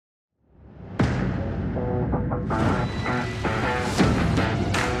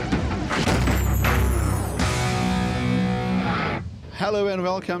Hello and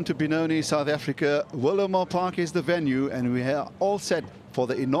welcome to Benoni, South Africa. Willowmoore Park is the venue and we are all set for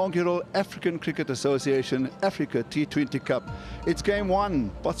the inaugural African Cricket Association Africa T20 Cup. It's game one,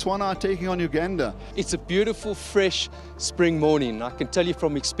 Botswana taking on Uganda. It's a beautiful, fresh spring morning. I can tell you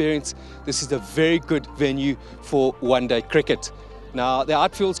from experience, this is a very good venue for one-day cricket. Now, the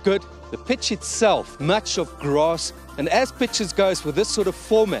outfield's good. The pitch itself, much of grass, and as pitches goes with this sort of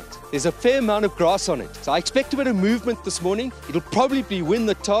format, there's a fair amount of grass on it. So I expect a bit of movement this morning. It'll probably be win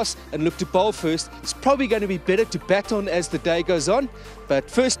the toss and look to bowl first. It's probably going to be better to bat on as the day goes on. But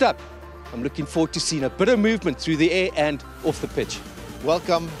first up, I'm looking forward to seeing a bit of movement through the air and off the pitch.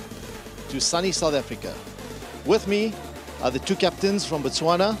 Welcome to sunny South Africa. With me are the two captains from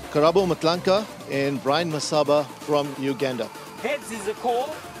Botswana, Karabo Motlanka and Brian Masaba from Uganda. Heads is a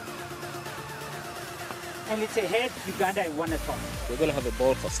call. And it's a head, Uganda won a toss. We're going to have a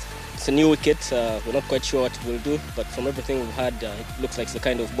ball first. It's a new wicket, we're not quite sure what it will do, but from everything we've had, it looks like it's the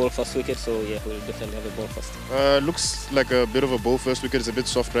kind of ball first wicket, so yeah, we'll definitely have a ball first. Looks like a bit of a ball first wicket. It's a bit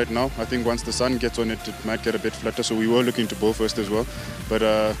soft right now. I think once the sun gets on it, it might get a bit flatter, so we were looking to bowl first as well. But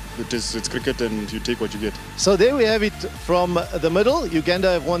it's cricket and you take what you get. So there we have it from the middle. Uganda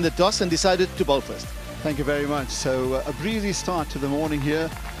have won the toss and decided to bowl first. Thank you very much. So a breezy start to the morning here.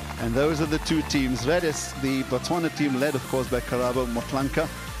 And those are the two teams. Red is the Botswana team, led of course by Karabo Motlanka,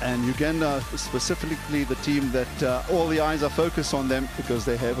 and Uganda specifically the team that all the eyes are focused on them because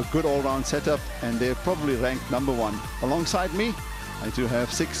they have a good all-round setup and they're probably ranked #1. Alongside me, I do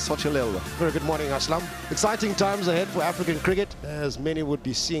have Six Sochilelwa. Very good morning, Aslam. Exciting times ahead for African cricket, as many would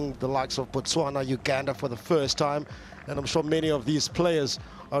be seeing the likes of Botswana, Uganda for the first time, and I'm sure many of these players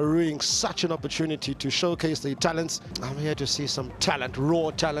are ruining such an opportunity to showcase their talents. I'm here to see some talent,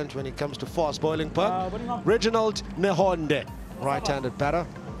 raw talent when it comes to fast bowling. But Reginald Nehonde, right-handed batter.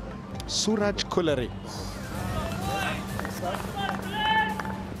 Suraj Kulleri.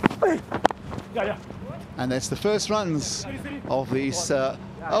 And that's the first runs of these.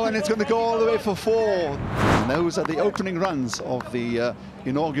 Oh, and it's going to go all the way for 4. And those are the opening runs of the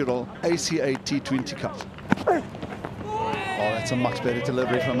inaugural ACA T20 Cup. Oh, that's a much better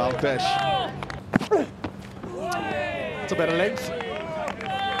delivery from Alpesh. It's a better length.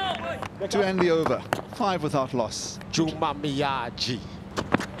 To end the over. 5 without loss. Juma Miyaji.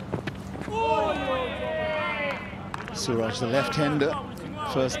 Suraj, the left-hander.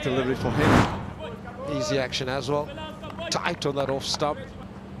 First delivery for him. Easy action as well. Tight on that off stump.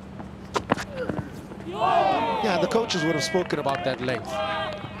 Yeah, the coaches would have spoken about that length.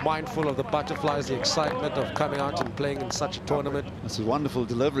 Mindful of the butterflies, the excitement of coming out and playing in such a tournament. That's a wonderful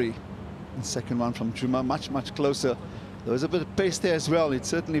delivery. The second one from Juma, much closer. There was a bit of pace there as well. It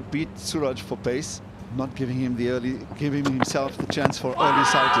certainly beat Suraj for pace, not giving him giving himself the chance for early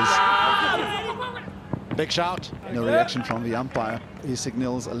sighters. Big shout. No reaction from the umpire. He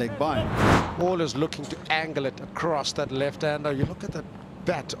signals a leg by. Ball is looking to angle it across that left-hander. You look at that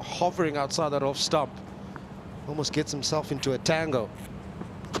bat hovering outside that off stump. Almost gets himself into a tango.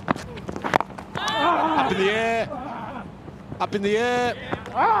 Up in the air. Up in the air.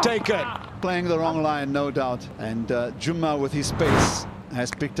 Taken. Playing the wrong line, no doubt. And Juma, with his pace,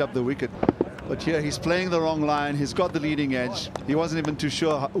 has picked up the wicket. But here he's playing the wrong line. He's got the leading edge. He wasn't even too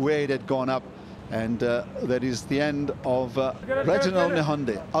sure where it had gone up. And that is the end of Reginald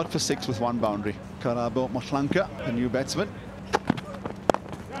Nehonde, out for 6 with 1 boundary. Karabo Motlanka, the new batsman.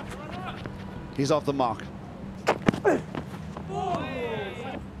 He's off the mark.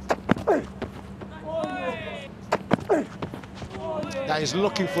 Now he's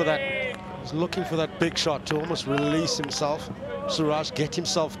looking for that. He's looking for that big shot to almost release himself. Suraj, get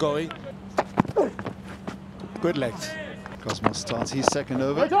himself going. Good length. Cosmos starts his second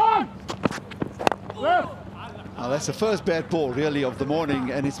over. Now that's the first bad ball really of the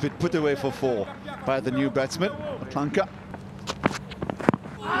morning, and it's been put away for 4 by the new batsman, Motlanka.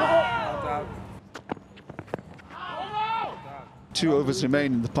 Two overs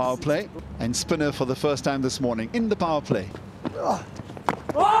remain in the power play, and spinner for the first time this morning in the power play.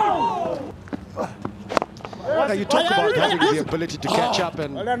 Now you talk about having the ability to catch up,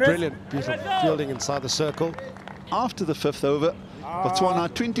 and brilliant, beautiful fielding inside the circle. After the 5th over, Botswana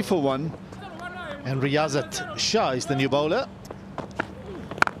 20 for 1. And Riyazat Shah is the new bowler.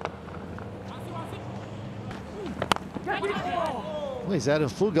 Well, he's had a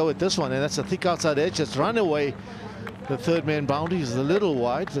full go at this one, and that's a thick outside edge. That's run away. The third man boundary is a little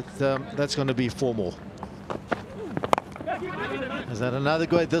wide, but that's going to be 4 more. Is that another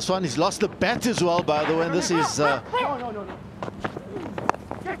go at this one? He's lost the bat as well, by the way, and this is...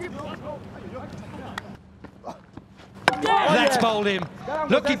 That's bowled him.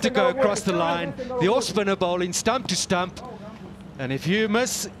 Looking to go across the line. The off spinner bowling stump to stump. And if you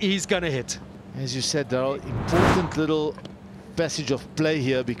miss, he's going to hit. As you said, Darryl, important little passage of play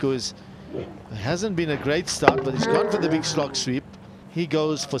here because it hasn't been a great start, but he's gone for the big slog sweep. He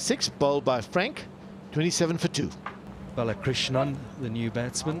goes for 6, bowled by Frank, 27 for 2. Balakrishnan, the new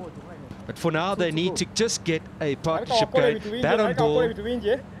batsman. But for now, they need to just get a partnership going. Bat on ball.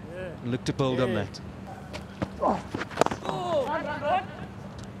 Look to build on that.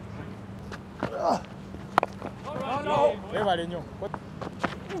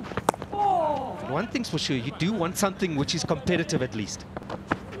 One thing's for sure, you do want something which is competitive at least.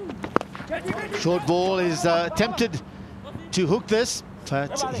 Short ball is attempted to hook this,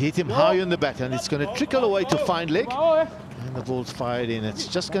 but hit him high on the bat, and it's going to trickle away to fine leg, and the ball's fired in. It's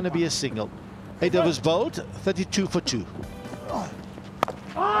just going to be a single. 8 overs bowled, 32 for 2.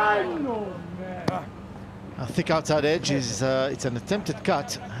 A thick outside edge is it's an attempted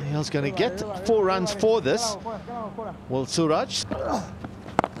cut. He's going to get 4 runs for this. Well, Suraj.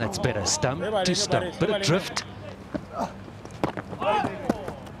 That's better, stump to stump, bit of drift.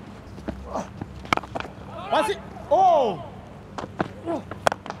 Oh!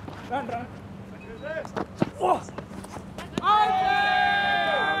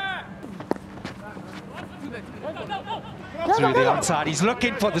 Through the outside, he's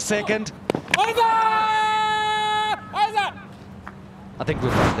looking for the second. I think we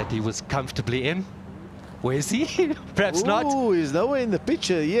found that he was comfortably in. Where is he? Perhaps not. Oh, he's nowhere in the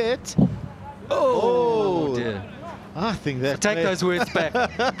picture yet. Oh dear. I think that. Take those words back.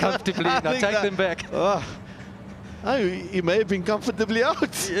 Comfortably in. I'll take them back. Oh, he may have been comfortably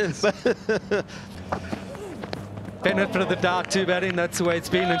out. Yes. Benefit of the doubt too, batting. That's the way it's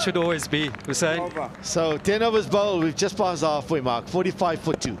been and should always be, Hussein. So 10 overs bowled. We've just passed the halfway mark. 45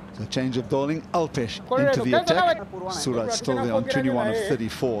 for 2. So change of bowling. Alpesh into the attack. Suraj still there on 21 of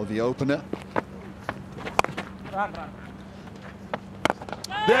 34, the opener.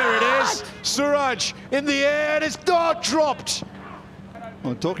 There it is. Suraj in the air, and it's not dropped.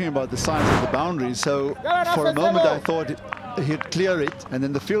 Well, talking about the size of the boundary, so for a moment I thought he'd clear it, and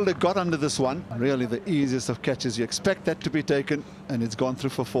then the fielder got under this one. Really the easiest of catches. You expect that to be taken, and it's gone through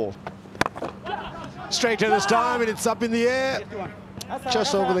for 4. Straight to this time, and it's up in the air,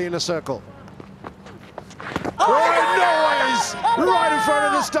 just over the inner circle. Oh, noise! Right in front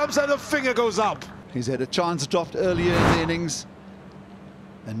of the stumps, and the finger goes up. He's had a chance dropped earlier in the innings,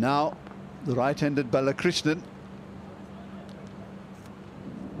 and now the right-handed Balakrishnan.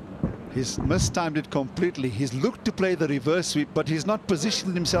 He's mistimed it completely. He's looked to play the reverse sweep, but he's not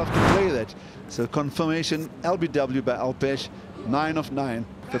positioned himself to play that. So confirmation, LBW by Alpesh, 9 of 9,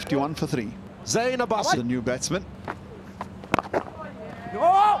 51 for 3. Zain Abbasi, the new batsman.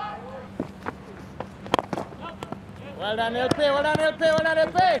 Well done, LP, well done, LP, well done,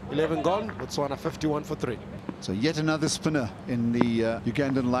 LP. 11 gone, Botswana 51 for 3. So yet another spinner in the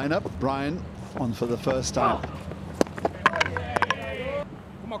Ugandan lineup. Brian on for the first time.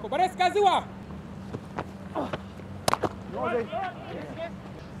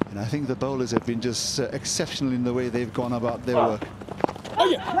 And I think the bowlers have been just exceptional in the way they've gone about their work.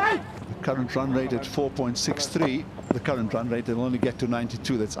 The current run rate at 4.63. The current run rate will only get to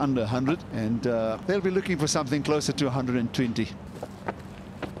 92. That's under 100. And they'll be looking for something closer to 120.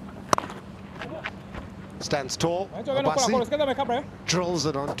 Stands tall. Abbasi drills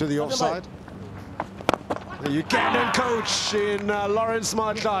it onto the offside. The Ugandan coach in Lawrence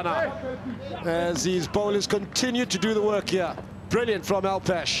Martana, as these bowlers continue to do the work here. Brilliant from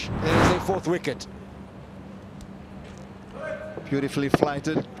Alpesh. There's their 4th wicket. Beautifully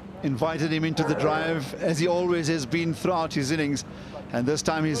flighted, invited him into the drive, as he always has been throughout his innings. And this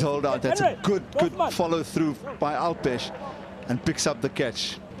time he's held out. That's a good follow through by Alpesh, and picks up the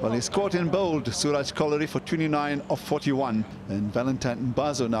catch. Well, he's caught in bowled Suraj Colliery for 29 of 41. And Valentine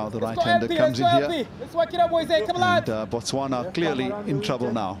Mbazo now, the right-hander, comes in here. And Botswana clearly in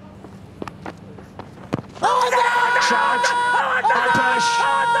trouble now. Charge!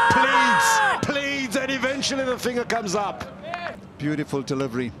 Alpesh pleads, and eventually the finger comes up. Beautiful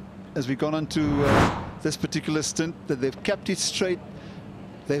delivery. As we've gone on to this particular stint, that they've kept it straight.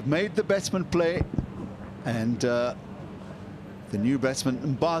 They've made the batsman play, and the new batsman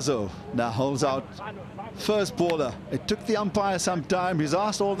Mbazo now holds out first bowler. It took the umpire some time. He's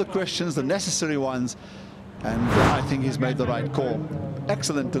asked all the questions, the necessary ones, and I think he's made the right call.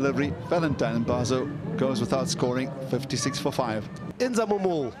 Excellent delivery. Valentine Mbazo goes without scoring, 56 for 5. Inza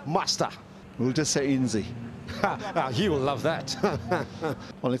Mumul, master. We'll just say Inzi. He will love that.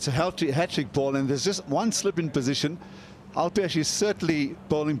 Well, it's a hat-trick ball, and there's just one slip in position. Alpesh is certainly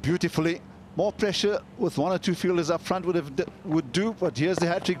bowling beautifully. More pressure with 1 or 2 fielders up front would do, but here's the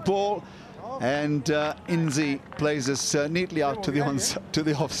hat-trick ball, And Inzi plays this neatly out to the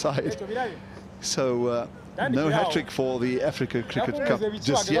offside. So no hat-trick for the Africa Cricket Cup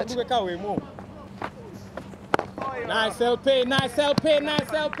just yet. Nice LP, nice LP,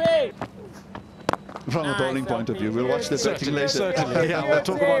 nice LP. From a bowling point of view, we'll watch the batting later. Certainly, yeah, we'll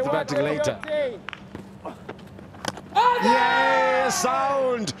talk about the batting later. Yeah,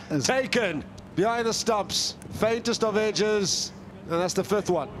 sound taken behind the stumps, faintest of edges, and that's the 5th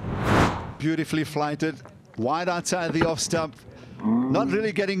one. Beautifully flighted, wide outside the off stump, not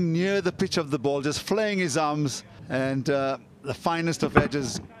really getting near the pitch of the ball, just flaying his arms, and the finest of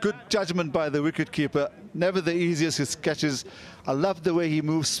edges. Good judgment by the wicketkeeper. Never the easiest catches. I love the way he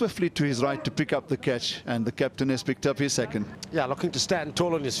moves swiftly to his right to pick up the catch, and the captain has picked up his 2nd. Yeah, looking to stand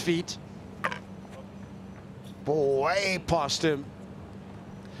tall on his feet. Ball way past him.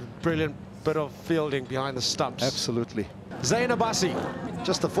 Brilliant bit of fielding behind the stumps. Absolutely. Zain Abbasi,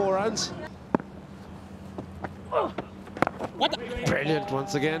 just the 4 runs. Brilliant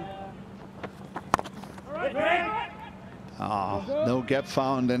once again. No gap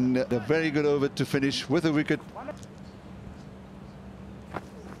found, and a very good over to finish with a wicket.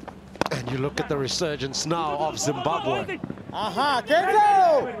 And you look at the resurgence now of Zimbabwe. Aha,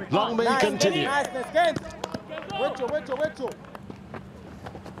 Kenzo! Long may continue. Niceness, Kenzo. Wait.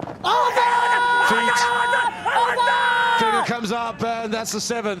 Feet. Finger comes up, and that's the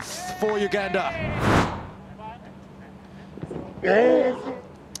 7th for Uganda.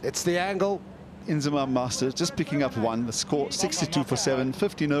 It's the angle. Inzima Masters just picking up 1. The score 62 for 7.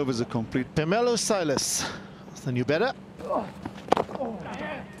 15 overs are complete. Pamelo Silas, the new batter.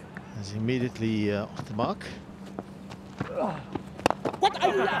 Is immediately off the mark.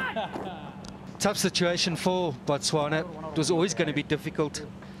 Tough situation for Botswana. It was always going to be difficult.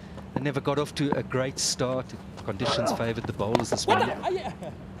 They never got off to a great start. Conditions favoured the bowlers this morning.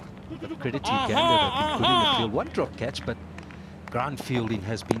 Credit to Uganda, they've been good in the field. 1 drop catch, but ground fielding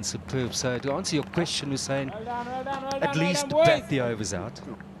has been superb. So to answer your question, Hussein, at least bat the overs out.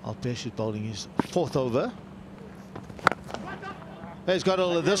 Alpesh is bowling his 4th over. He's got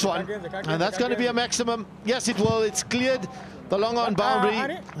all of this one, and that's going to be a maximum. Yes, it will. It's cleared the long on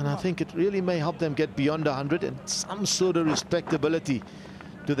boundary, and I think it really may help them get beyond 100 and some sort of respectability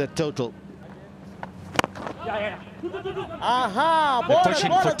to that total. Aha! They're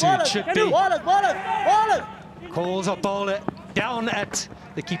pushing for 2. It should be. Calls a bowler down at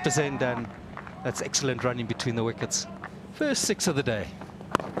the keeper's end, and that's excellent running between the wickets. First 6 of the day.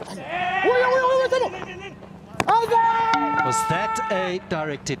 Was that a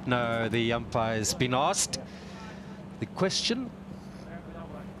directed? No, the umpire's been asked the question.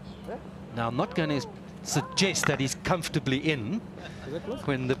 Now, I'm not going to suggest that he's comfortably in,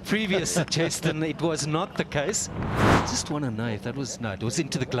 when the previous suggestion it was not the case. I just want to know if that was... No, it was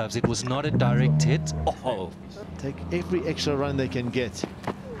into the gloves. It was not a direct hit. Oh. Take every extra run they can get.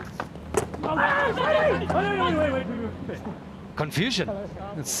 Confusion.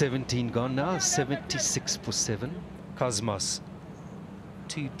 It's 17 gone now. 76 for 7. Cosmos.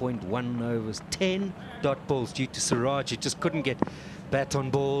 2.1 overs. 10 dot balls due to Siraj. He just couldn't get bat on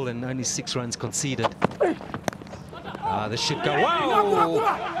ball, and only 6 runs conceded. This should go. Wow!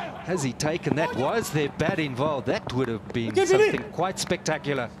 Has he taken that? Was there bat involved? That would have been something quite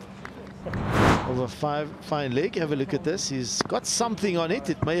spectacular. Over 5, fine leg. Have a look at this. He's got something on it.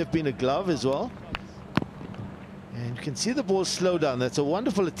 It may have been a glove as well. And you can see the ball slow down. That's a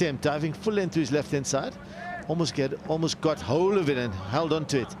wonderful attempt, diving full length to his left-hand side. Almost got hold of it and held on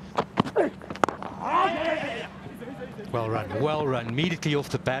to it. Well run, well run. Immediately off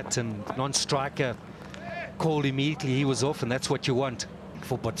the bat, and non-striker called immediately. He was off, and that's what you want.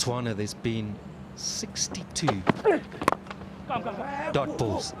 For Botswana, there's been 62 dot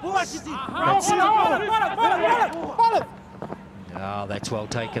balls. That's well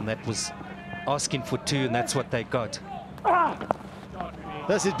taken. That was asking for 2, and that's what they got.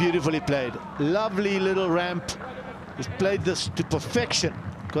 This is beautifully played. Lovely little ramp. He's played this to perfection.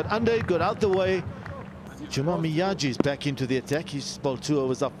 Got under it, got out the way. Juma Miyaji is back into the attack. He's bowled 2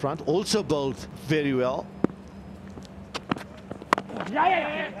 overs up front. Also bowled very well.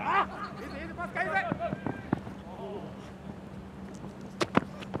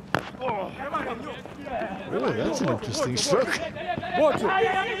 Oh, that's an interesting stroke. He's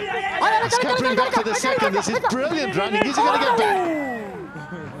scattering back to the 2nd. This is brilliant running. Is he going to get back?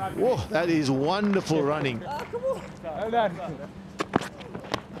 Oh, that is wonderful running.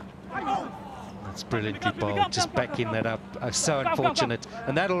 That's brilliantly bowled. Just backing that up. So unfortunate.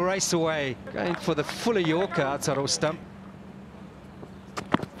 And that'll race away. Going for the fuller Yorker outside off stump.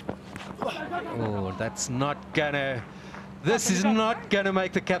 Oh, that's not going to This is not going to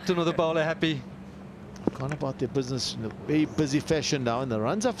make the captain or the bowler happy. Gone about their business in a very busy fashion now, and the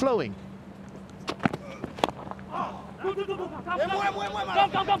runs are flowing.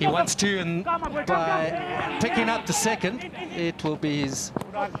 He wants to, and by picking up the second, it will be his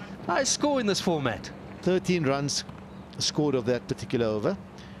highest score in this format. 13 runs scored of that particular over.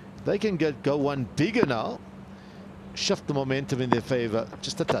 They can go one bigger now, shift the momentum in their favor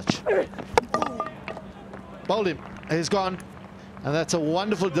just a touch. Bowled him. He's gone, and that's a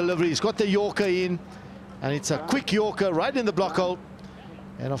wonderful delivery. He's got the Yorker in, and it's a quick Yorker right in the block hole.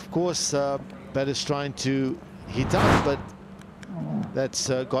 And of course, batter's trying to hit out, but that's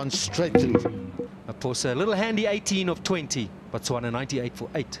gone straight through. Of course, a little handy 18 of 20. Botswana 98 for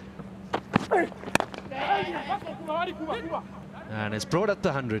 8. And it's brought up the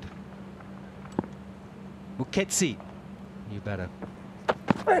 100. Muketsi, new batter.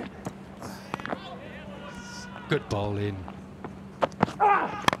 Good bowl in.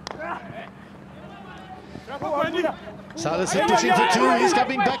 Salas is pushing for 2. He's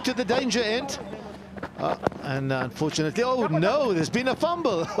coming back to the danger end. And unfortunately, oh no, there's been a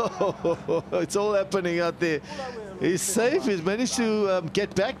fumble. It's all happening out there. He's safe. He's managed to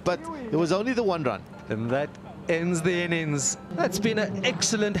get back, but it was only the 1 run. And that ends the innings. That's been an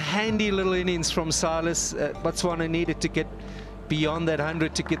excellent, handy little innings from Silas. Botswana needed to get beyond that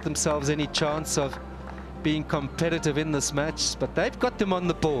 100 to get themselves any chance of being competitive in this match, but they've got them on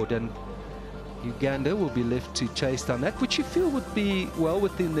the board, and Uganda will be left to chase down that, which you feel would be well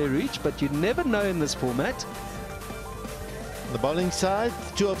within their reach, but you never know in this format. On the bowling side,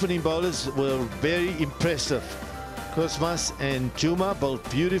 2 opening bowlers were very impressive. Cosmas and Juma bowled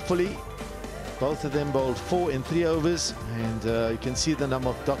beautifully. Both of them bowled 4 in 3 overs, and you can see the number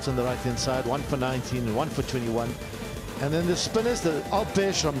of dots on the right-hand side, 1 for 19 and 1 for 21. And then the spinners, the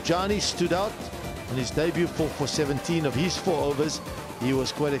Alpesh Ramjani stood out on his debut, 4 for 17 of his 4 overs. He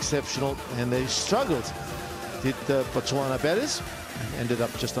was quite exceptional, and they struggled, did the Botswana batters, and ended up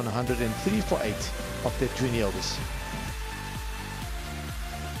just on 103 for 8 of their 20 overs.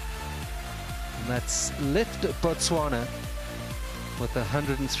 And that's left Botswana with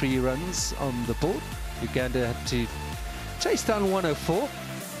 103 runs on the board. Uganda had to chase down 104.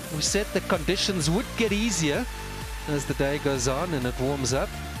 We said the conditions would get easier as the day goes on and it warms up.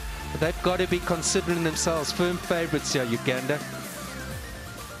 But they've got to be considering themselves firm favourites here, Uganda.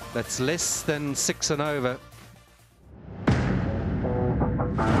 That's less than 6 and over.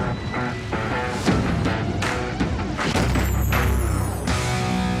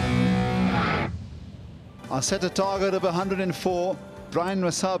 I set a target of 104. Brian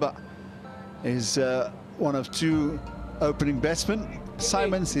Wasaba is one of 2 opening batsmen.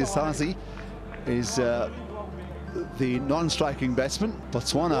 Simon Sisazi is the non-striking batsman.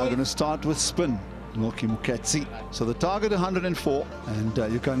 Botswana are going to start with spin. Noki Muketsi. So the target 104, and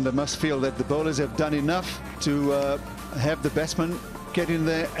Uganda must feel that the bowlers have done enough to have the batsmen get in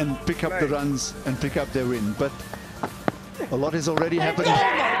there and pick up the runs and pick up their win. But a lot has already happened,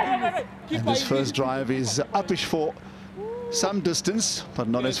 and this first drive is Alpesh for some distance, but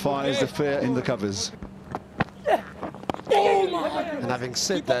not as far as the fair in the covers. And having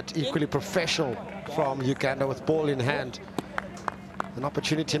said that, equally professional from Uganda with ball in hand. An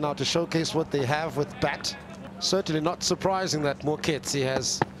opportunity now to showcase what they have with bat. Certainly not surprising that Muketsi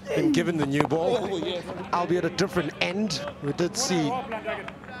has been given the new ball, albeit a different end. We did see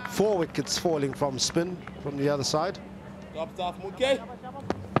 4 wickets falling from spin from the other side.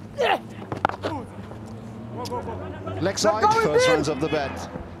 Leg side. First runs of the bat,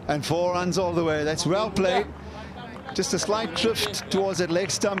 and 4 runs all the way. That's well played. Just a slight drift towards that leg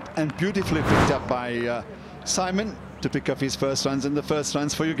stump, and beautifully picked up by Simon to pick up his first runs, and the first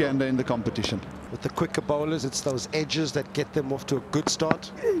runs for Uganda in the competition. With the quicker bowlers, it's those edges that get them off to a good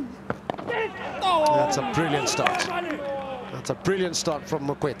start. That's a brilliant start. That's a brilliant start from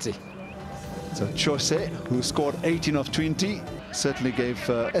Muketsi. So Chose, who scored 18 of 20, certainly gave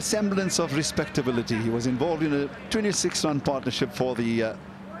a semblance of respectability. He was involved in a 26-run partnership for the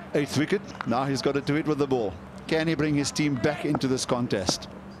 8th wicket. Now he's got to do it with the ball. Can he bring his team back into this contest?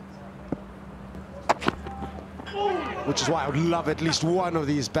 Which is why I would love at least one of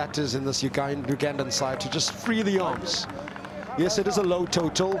these batters in this Ugandan side to just free the arms. Yes, it is a low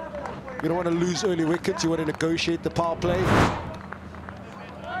total. You don't want to lose early wickets. You want to negotiate the power play.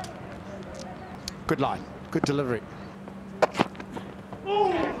 Good line. Good delivery.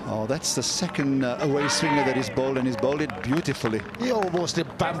 Oh, that's the second away swinger that he's bowled, and he's bowled it beautifully. He almost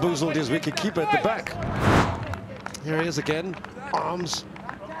bamboozled his wicket-keeper at the back. Here he is again. Arms.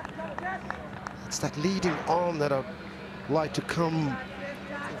 It's that leading arm that I'd like to come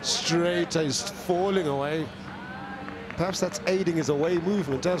straight. He's falling away. Perhaps that's aiding his away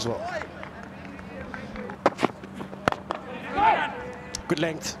movement as well. Good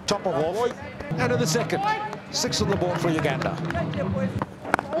length, top of off. And in the second, 6 on the board for Uganda.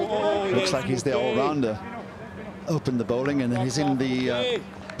 Looks like he's the all-rounder. Opened the bowling and then he's in the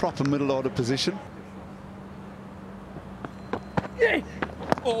proper middle order position.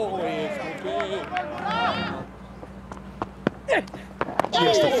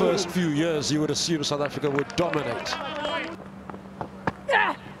 Yes, the first few years you would assume South Africa would dominate.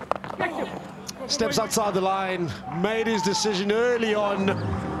 Steps outside the line, made his decision early on.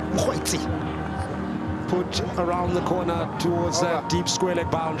 Mkhwetsi put around the corner towards that deep square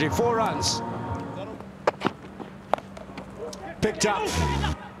leg boundary. 4 runs. Picked up.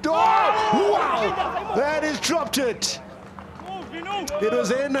 Oh, wow! That is dropped it. It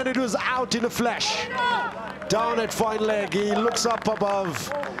was in and it was out in a flash. Down at fine leg, he looks up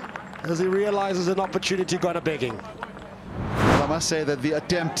above as he realizes an opportunity got a begging. Well, I must say that the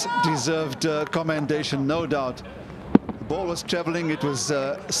attempt deserved commendation, no doubt. The ball was traveling, it was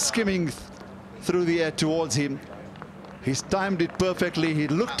skimming through the air towards him. He's timed it perfectly, he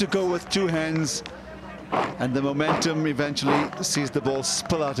looked to go with 2 hands, and the momentum eventually sees the ball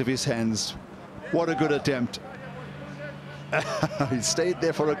spill out of his hands. What a good attempt. He stayed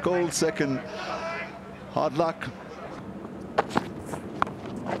there for a cold second. Hard luck.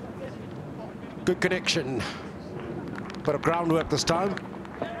 Good connection. Bit of groundwork this time.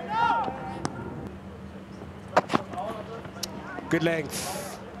 Good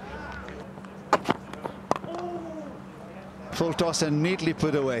length. Full toss and neatly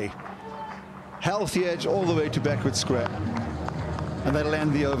put away. Healthy edge all the way to backward square. And that'll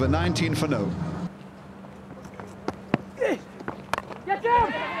end the over. 19 for no.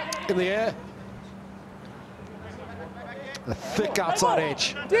 In the air. A thick outside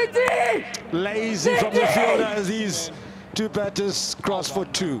edge. Lazy from the fielder as these 2 batters cross for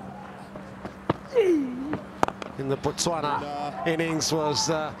 2. In the Botswana innings was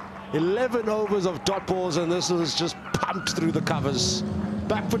 11 overs of dot balls, and this was just pumped through the covers.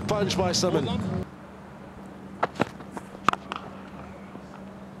 Back foot punch by Simon.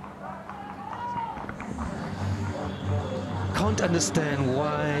 Can't understand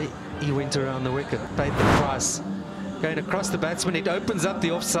why he went around the wicket, paid the price. Going across the batsman, it opens up the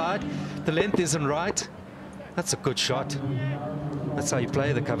offside. The length isn't right. That's a good shot. That's how you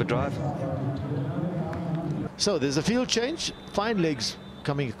play the cover drive. So there's a field change. Fine legs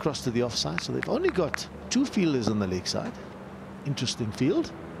coming across to the offside. So they've only got 2 fielders on the leg side. Interesting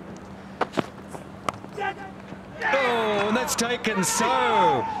field. Oh, and that's taken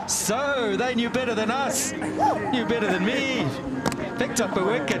so. They knew better than us. Knew better than me. Picked up a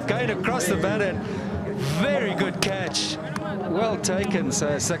wicket, going across the bat, and very good catch. Well taken.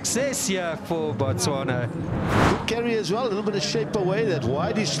 So success here for Botswana. Good carry as well. A little bit of shape away. That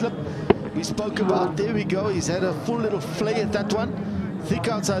widey slip we spoke about. There we go. He's had a full little flay at that one. Thick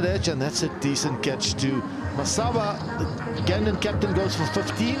outside edge, and that's a decent catch too. Masaba, the Ugandan captain, goes for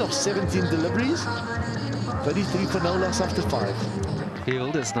 15 of 17 deliveries. 33 for no loss after 5.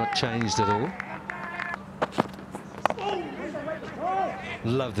 Field has not changed at all.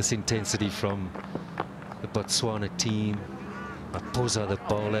 Love this intensity from the Botswana team. Maposa, the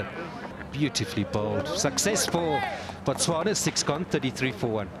bowler, beautifully bowled. Successful Botswana, 6 gone, 33 for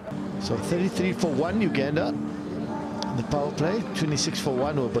 1. So 33 for 1 Uganda in the power play, 26 for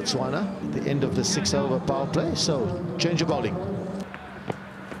 1 over Botswana at the end of the 6-over power play. So change of bowling.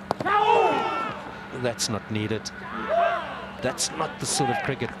 That's not needed. That's not the sort of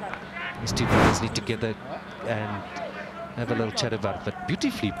cricket these 2 players need to get and have a little chat about it. But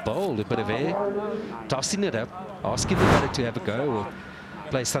beautifully bowled, a bit of air, tossing it up, asking the batter to have a go or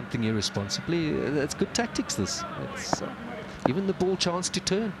play something irresponsibly. That's good tactics, this. It's giving the ball chance to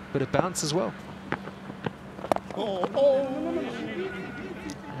turn, but a bounce as well.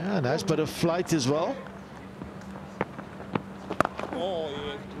 Yeah, nice bit of flight as well.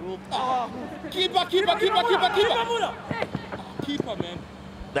 Keeper, man.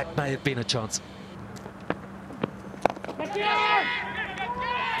 That may have been a chance.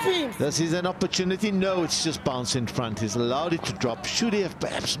 This is an opportunity. No, it's just bounced in front. He's allowed it to drop. Should he have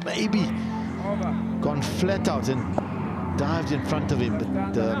perhaps maybe gone flat out and dived in front of him,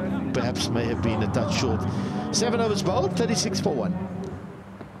 but perhaps may have been a touch short. 7 overs bowled, 36 for 1.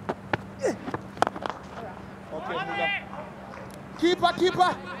 Keeper.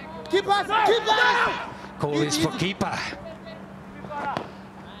 Call this for keeper.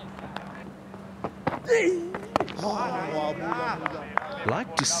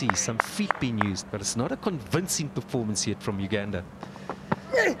 Like to see some feet being used, but it's not a convincing performance yet from Uganda.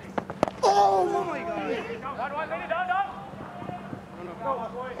 Oh my God.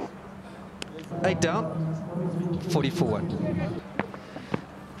 8 down, 44-1.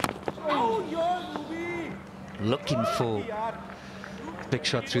 Looking for big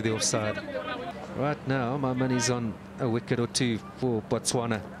shot through the offside. Right now, my money's on a wicket or two for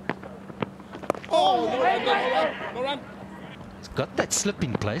Botswana. It's got that slip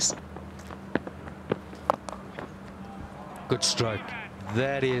in place. Good stroke.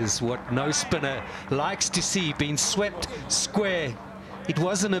 That is what no spinner likes to see, being swept square. It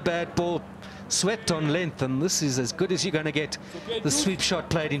wasn't a bad ball, swept on length, and this is as good as you're going to get. The sweep shot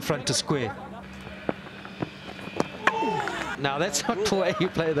played in front of square. Now, that's not the way you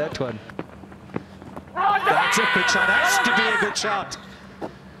play that one. That's a good shot. Has to be a good shot.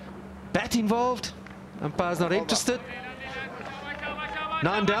 Bat involved. Umpire's not interested.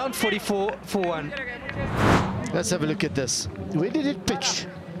 9 down, 44-1. Let's have a look at this. Where did it pitch?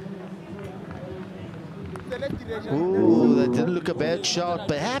 Oh, that didn't look a bad shot.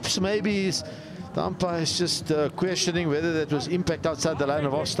 Perhaps maybe the umpire is just questioning whether that was impact outside the line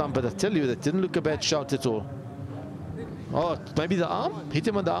of off stump. But I tell you, that didn't look a bad shot at all. Oh, maybe the arm? Hit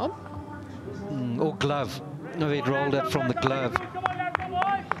him on the arm? Or glove. No, it rolled up from the glove.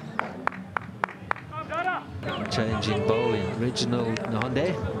 Change in bowling. Original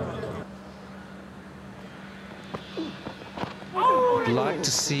Nande. I'd like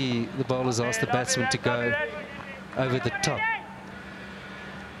to see the bowlers ask the batsman to go over the top.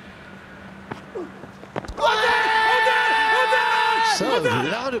 So,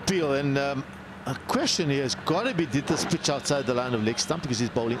 loud appeal, and a question here has got to be, did this pitch outside the line of leg stump, because he's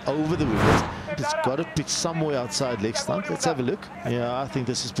bowling over the wicket. It's got to pitch somewhere outside leg stump. Let's have a look. Yeah, I think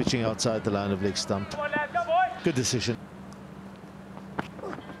this is pitching outside the line of leg stump. Good decision.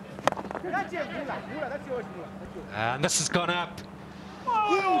 And this has gone up.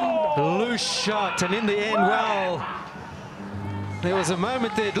 Loose shot, and in the end, well, there was a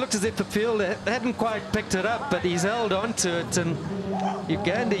moment there, it looked as if the fielder hadn't quite picked it up, but he's held on to it, and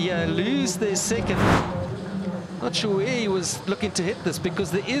Uganda lose their second. Not sure where he was looking to hit this,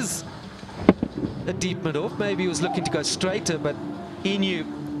 because there is a deep mid-off. Maybe he was looking to go straighter, but he knew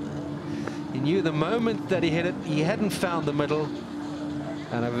the moment that he hit it, he hadn't found the middle.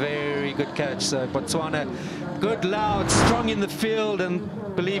 And a very good catch. So Botswana, good, loud, strong in the field, and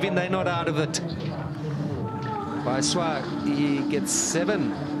believing they're not out of it. Baiswa, he gets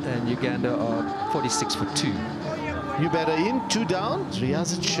 7, and Uganda are 46 for 2. You better in, 2 down,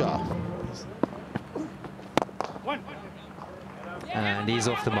 Riyaz Shah. And he's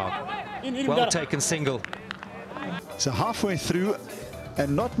off the mark. Well taken single. So halfway through,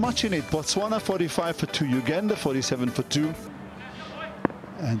 and not much in it. Botswana 45 for 2, Uganda 47 for 2.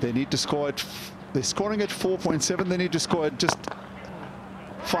 And they need to score it. They're scoring at 4.7. They need to score at just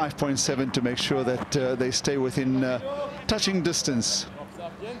 5.7 to make sure that they stay within touching distance.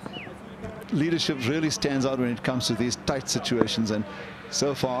 Leadership really stands out when it comes to these tight situations, and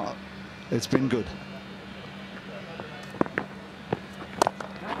so far it's been good.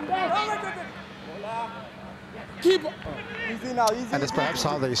 And it's perhaps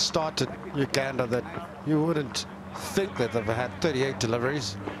how they started Uganda that you wouldn't think that they've had 38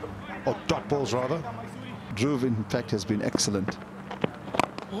 deliveries, or dot balls rather. Dhruv, in fact, has been excellent.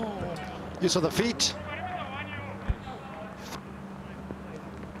 Use of the feet.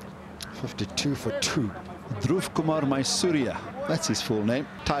 52 for 2. Dhruv Kumar Mysuriya, that's his full name.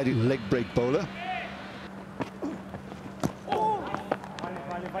 Tidy leg break bowler.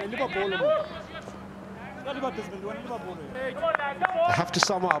 I have to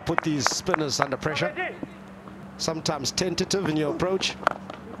somehow put these spinners under pressure. Sometimes tentative in your approach.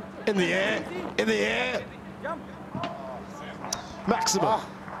 In the air, in the air. Maximum.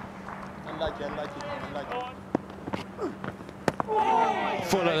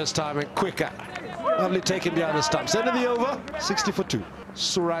 Fuller this time and quicker. Lovely taken behind the stumps. End of the over, 60 for 2.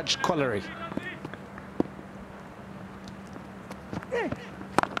 Suraj Colliery.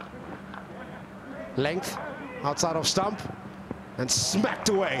 Length, outside of stump, and smacked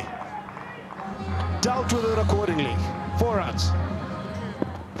away. Dealt with it accordingly. 4 runs.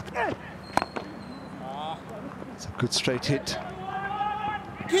 It's a good straight hit.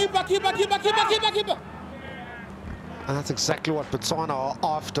 Keeper, keeper, keeper, keeper, keeper, keeper. And that's exactly what Botswana are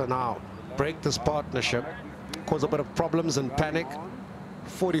after now. Break this partnership, cause a bit of problems and panic.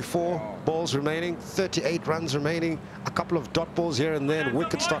 44 balls remaining, 38 runs remaining, a couple of dot balls here and there, and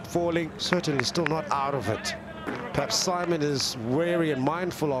wickets start falling. Certainly still not out of it. Perhaps Simon is wary and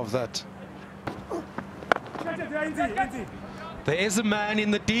mindful of that. There is a man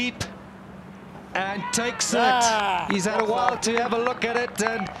in the deep and takes it. He's had a while to have a look at it,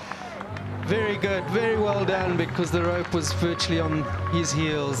 and Very good, very well done, because the rope was virtually on his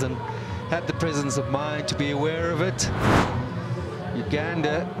heels and had the presence of mind to be aware of it.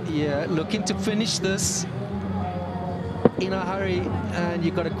 Uganda, yeah, looking to finish this in a hurry, and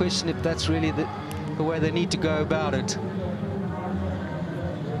you've got to question if that's really the way they need to go about it.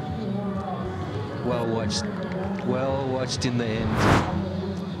 Well watched in the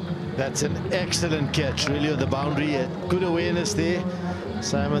end. That's an excellent catch, really, on the boundary. Good awareness there.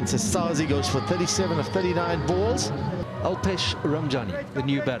 Simon Sesazi goes for 37 of 39 balls. Alpesh Ramjani, the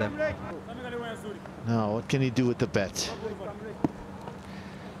new batter. Now, what can he do with the bat?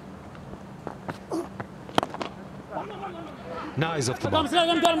 Now he's off the ball.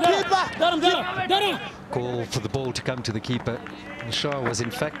 Call for the ball to come to the keeper. Shah was,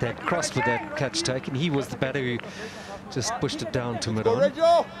 in fact, had crossed with that catch taken. He was the batter who just pushed it down to mid-on.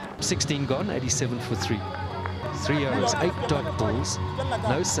 16 gone, 87 for 3. 3 overs, 8 dot balls,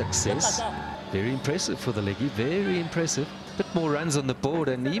 no success. Very impressive for the leggy, very impressive. Bit more runs on the board,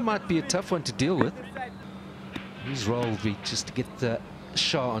 and he might be a tough one to deal with. His role will be just to get the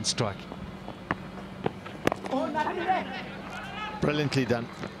Shah on strike. Brilliantly done.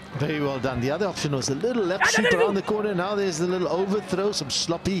 Very well done. The other option was a little left sweep around the corner. Now there's a little overthrow, some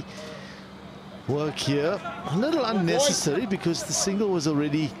sloppy work here. A little unnecessary because the single was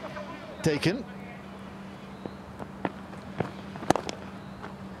already taken.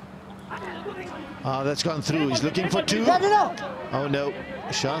 Ah, that's gone through. He's looking for 2. Oh no,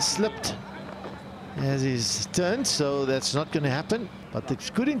 Shah slipped as he's turned, so that's not going to happen. But it's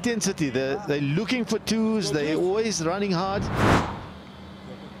good intensity. They're looking for 2s. They're always running hard.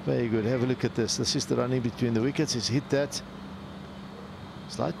 Very good. Have a look at this. This is the running between the wickets. He's hit that.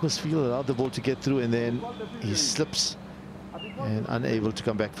 Slight misfeel, allowed the ball to get through, and then he slips and unable to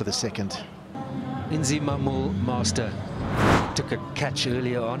come back for the second. Inzimamul Master took a catch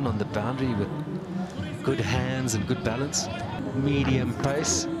earlier on the boundary with good hands and good balance. Medium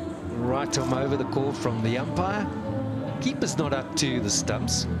pace. Right arm over the call from the umpire. Keeper's not up to the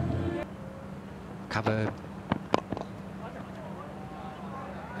stumps. Cover.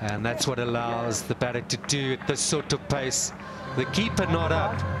 And that's what allows the batter to do at this sort of pace. The keeper not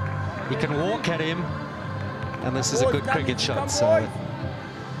up. He can walk at him. And this is a good cricket shot. So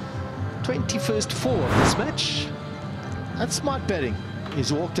 21st for this match. That's smart batting.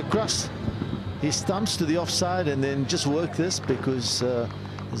 He's walked across his stumps to the offside and then just worked this because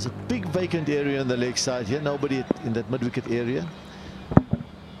there's a big vacant area on the leg side here. Nobody in that mid-wicket area.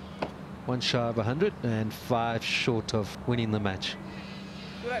 1 shy of 100 and 5 short of winning the match.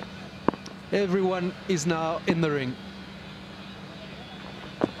 Everyone is now in the ring.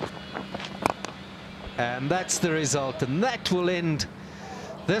 And that's the result, and that will end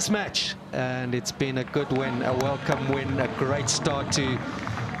this match. And it's been a good win, a welcome win, a great start to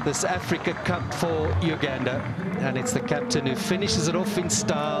this Africa Cup for Uganda. And it's the captain who finishes it off in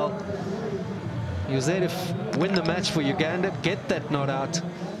style. He was there to win the match for Uganda, get that not out.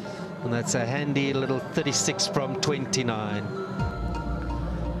 And that's a handy little 36 from 29.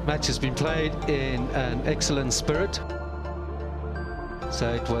 Match has been played in an excellent spirit. So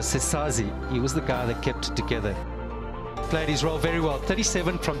it was Sesazi. He was the guy that kept it together. Played his role very well.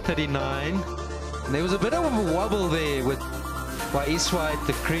 37 from 39. And there was a bit of a wobble there with Iswa at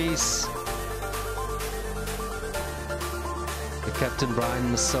the crease. The captain,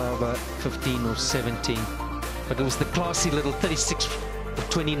 Brian Masaba, 15 or 17. But it was the classy little 36 of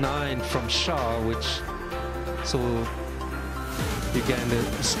 29 from Shah, which saw Uganda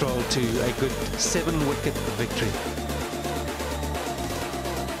stroll to a good 7-wicket victory.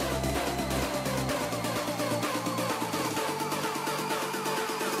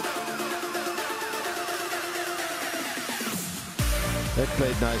 That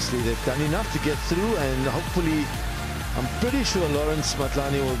played nicely. They've done enough to get through, and hopefully, I'm pretty sure Lawrence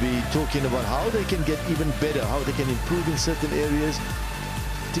Matlani will be talking about how they can get even better, how they can improve in certain areas,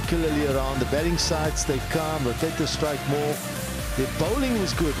 particularly around the batting side, stay calm, rotate the strike more. Their bowling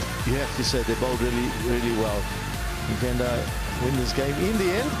was good, you have to say. They bowled really, really well. Uganda win this game in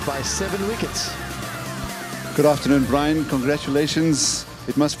the end by 7 wickets. Good afternoon, Brian. Congratulations.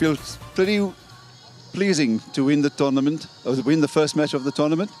 It must feel pretty pleasing to win the tournament, or win the first match of the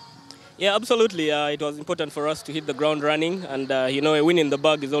tournament. Yeah, absolutely. It was important for us to hit the ground running, and you know, a win in the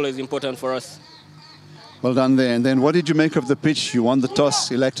bag is always important for us. Well done there. And then what did you make of the pitch? You won the toss,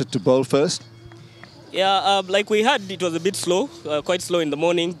 elected to bowl first. Yeah, like we had, it was a bit slow, quite slow in the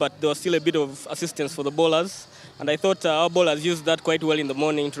morning, but there was still a bit of assistance for the bowlers. And I thought our bowlers used that quite well in the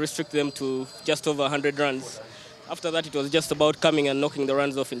morning to restrict them to just over 100 runs. After that, it was just about coming and knocking the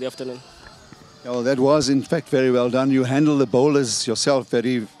runs off in the afternoon. Yeah, well, that was in fact very well done. You handle the bowlers yourself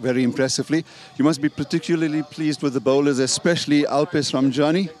very, very impressively. You must be particularly pleased with the bowlers, especially Alpesh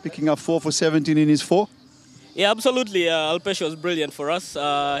Ramjani, picking up 4 for 17 in his 4. Yeah, absolutely. Alpesh was brilliant for us.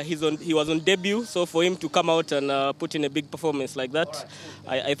 He was on debut, so for him to come out and put in a big performance like that,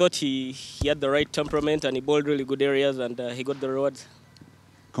 I thought he had the right temperament and he bowled really good areas and he got the rewards.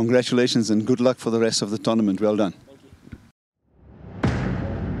 Congratulations and good luck for the rest of the tournament. Well done.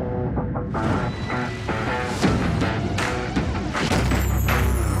 Thank you.